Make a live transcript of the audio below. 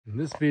In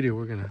this video,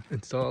 we're gonna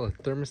install a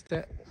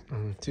thermostat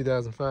on a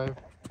 2005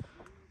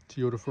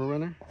 Toyota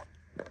 4Runner.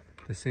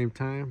 At the same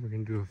time, we're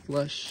gonna do a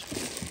flush,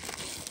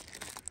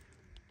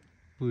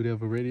 Blue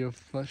Devil radio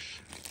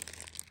flush.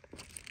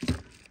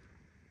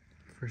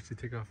 First, you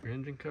take off your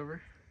engine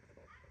cover,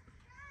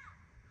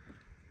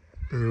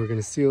 and then we're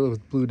gonna seal it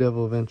with Blue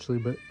Devil eventually.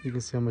 But you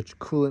can see how much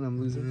coolant I'm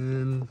losing.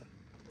 And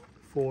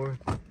 4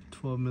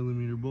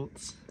 12mm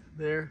bolts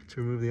there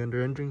to remove the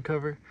under engine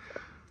cover,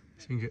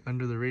 so you can get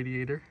under the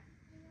radiator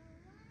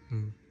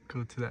and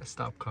go to that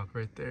stopcock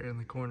right there in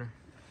the corner.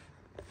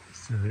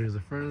 So here's the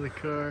front of the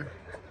car.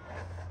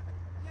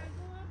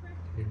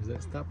 Here's that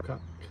stopcock.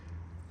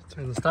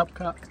 Turn the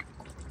stopcock.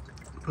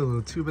 Put a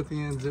little tube at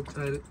the end, zip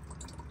tied it.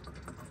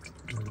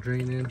 And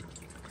drain in.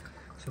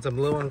 Since I'm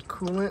low on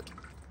coolant,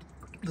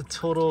 the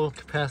total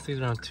capacity is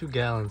around 2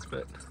 gallons,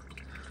 but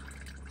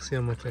we'll see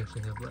how much I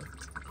actually have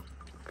left.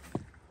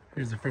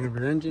 Here's the front of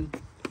your engine.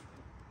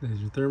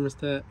 There's your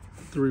thermostat.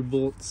 3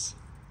 bolts.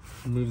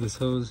 Remove this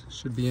hose,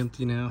 should be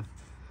empty now.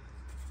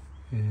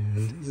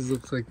 And this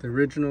looks like the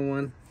original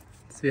one.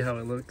 See how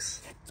it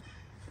looks.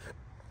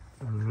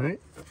 Alright.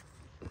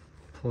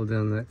 Pull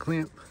down that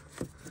clamp.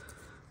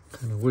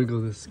 Kind of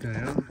wiggle this guy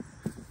out.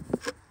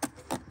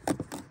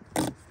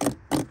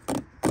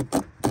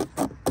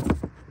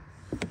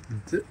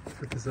 That's it.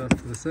 Put this off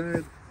to the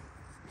side.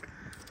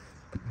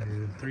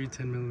 And 3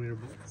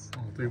 10mm bolts.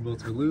 All 3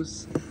 bolts are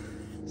loose.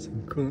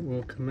 Some coolant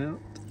will come out.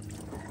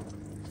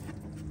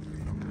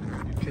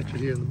 Catch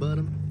it here in the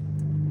bottom,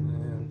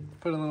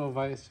 and put a little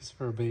vise just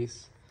for a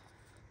base.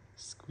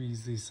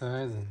 Squeeze these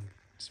sides and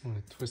just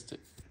want to twist it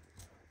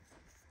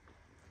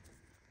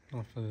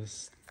off of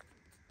this.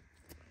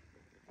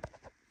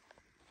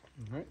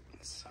 Alright,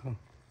 so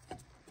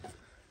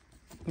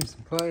use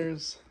some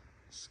pliers,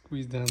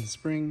 squeeze down the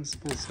springs,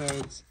 both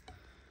sides,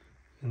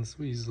 and this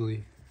will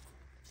easily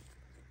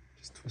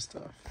just twist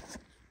off.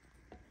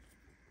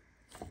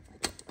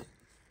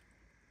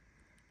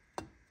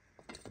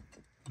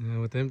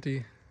 Now with the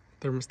empty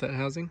thermostat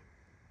housing,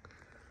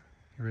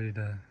 you're ready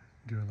to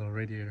do a little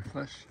radiator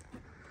flush.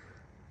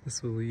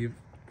 This will leave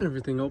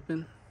everything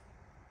open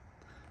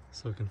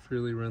so it can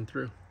freely run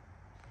through.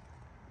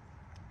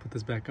 Put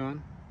this back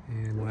on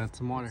and we'll add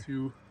some water.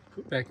 To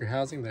put back your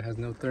housing that has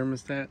no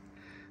thermostat,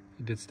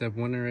 you did step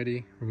 1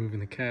 already, removing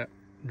the cap,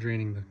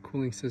 draining the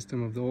cooling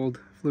system of the old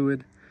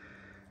fluid,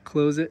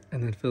 close it,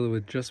 and then fill it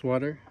with just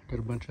water. Got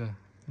a bunch of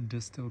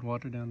distilled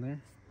water down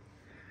there.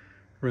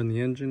 Run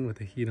the engine with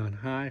the heat on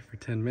high for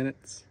 10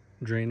 minutes,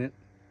 drain it,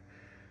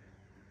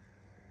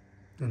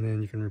 and then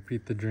you can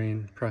repeat the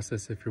drain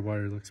process if your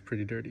water looks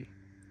pretty dirty.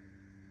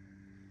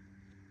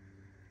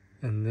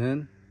 And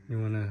then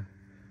you want to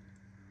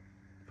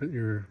put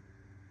your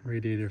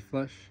radiator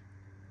flush,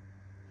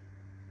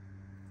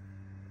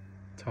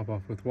 top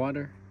off with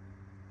water,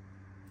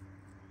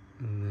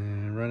 and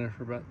then run it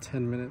for about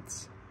 10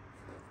 minutes.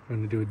 I'm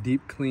going to do a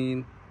deep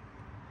clean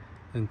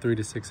in 3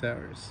 to 6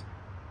 hours.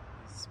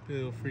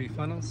 Spill-free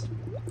funnels.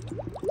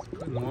 Just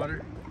put in the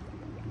water.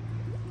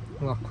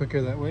 A lot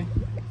quicker that way.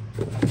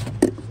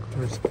 Of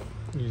course,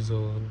 use a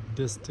little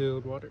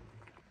distilled water.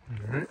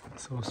 Alright,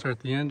 so we'll start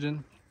the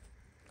engine.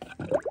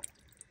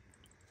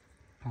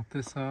 Pop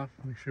this off.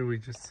 Make sure we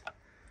just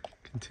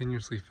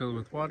continuously fill it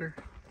with water.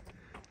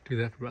 Do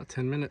that for about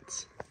 10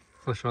 minutes.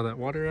 Flush all that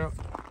water out.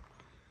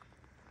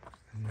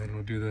 And then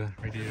we'll do the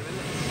radiator.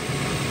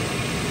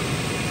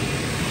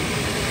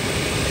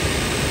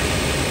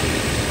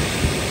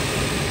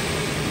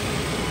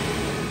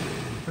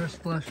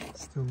 First flush,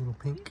 still a little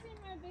pink.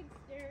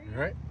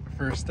 Alright,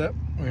 first step,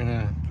 we're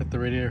gonna put the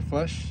radiator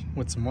flush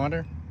with some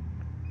water.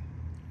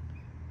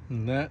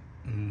 And that,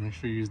 and make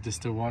sure you use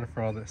distilled water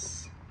for all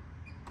this.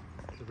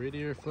 The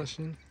radiator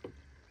flushing.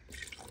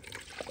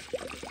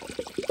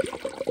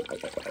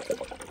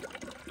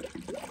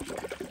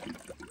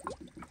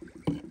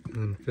 And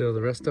then fill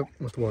the rest up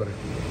with water.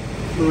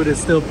 Fluid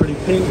is still pretty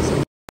pink,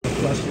 so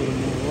flush a little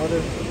more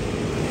water.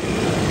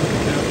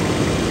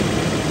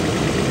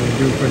 And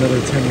do it for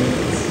another 10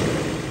 minutes.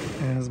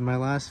 As my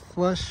last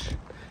flush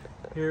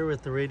here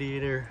with the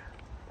radiator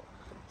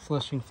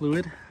flushing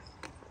fluid.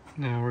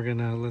 Now we're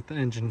gonna let the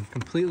engine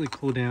completely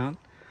cool down,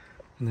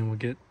 and then we'll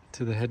get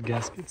to the head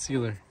gasket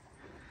sealer.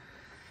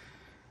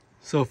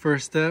 So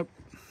first step,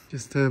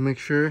 just to make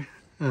sure,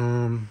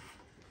 remove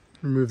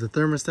the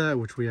thermostat,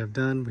 which we have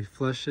done. We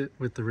flush it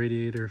with the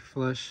radiator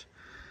flush,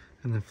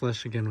 and then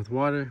flush again with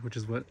water, which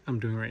is what I'm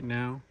doing right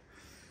now.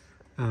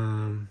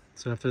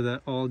 So after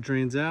that all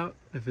drains out,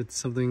 if it's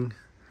something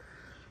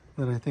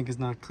that I think is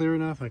not clear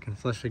enough, I can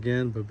flush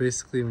again. But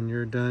basically, when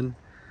you're done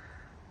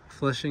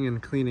flushing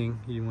and cleaning,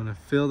 you want to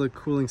fill the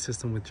cooling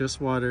system with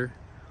just water.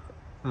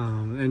 The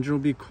engine will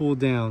be cooled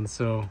down,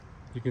 so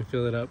you can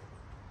fill it up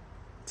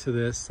to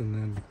this and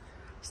then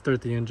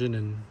start the engine,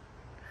 and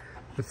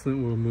the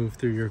fluid will move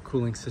through your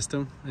cooling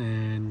system.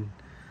 And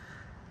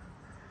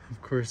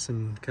of course,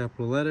 in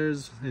capital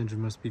letters, engine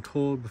must be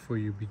cold before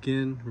you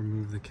begin.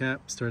 Remove the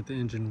cap, start the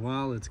engine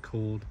while it's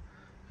cold,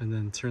 and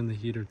then turn the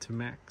heater to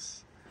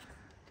max.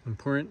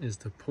 Important is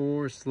to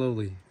pour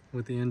slowly.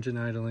 with the engine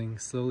idling,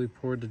 slowly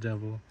pour the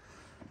devil,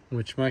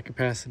 which my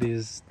capacity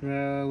is a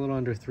little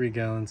under 3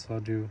 gallons, so I'll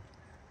do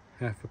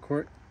half a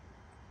quart.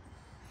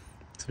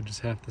 So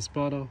just half this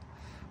bottle.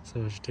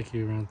 So it should take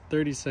you around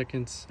 30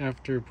 seconds.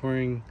 After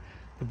pouring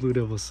the Blue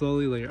Devil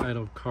slowly, let your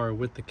idle car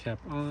with the cap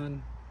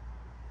on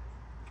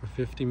for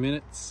 50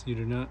 minutes. You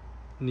do not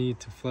need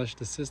to flush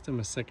the system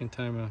a second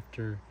time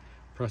after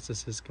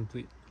process is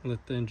complete.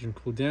 Let the engine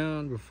cool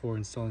down before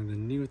installing the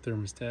new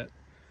thermostat.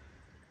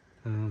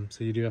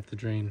 So you do have to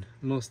drain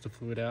most of the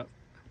fluid out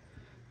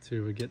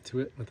to get to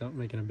it without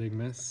making a big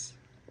mess.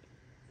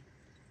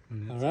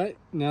 All right,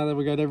 now that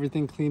we got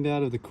everything cleaned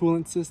out of the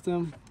coolant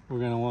system, we're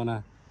gonna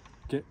wanna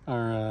get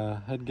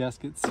our head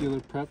gasket sealer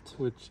prepped,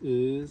 which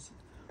is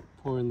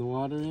pouring the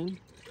water in.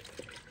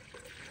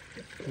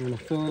 We're gonna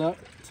fill it up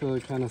till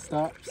it kind of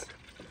stops.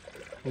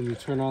 When you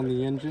turn on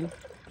the engine,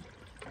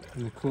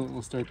 and the coolant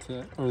will start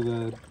to, or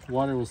the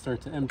water will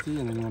start to empty,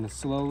 and then you want to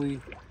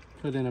slowly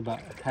put in about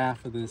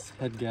half of this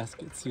head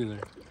gasket sealer.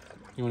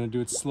 You want to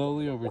do it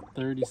slowly over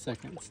 30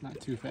 seconds, not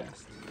too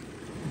fast.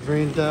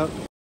 Drained out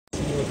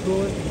some more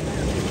coolant.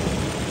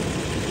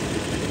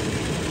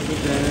 Put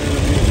that in the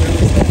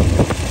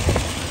thermostat.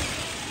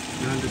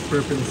 Now I'm just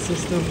prepping the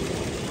system.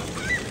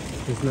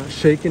 It's not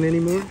shaking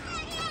anymore.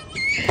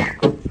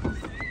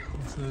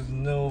 So there's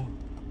no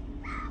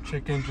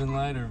check engine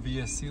light or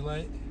VSC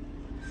light.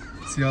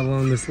 See how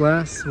long this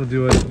lasts. We'll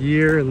do a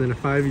year and then a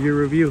 5-year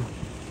review.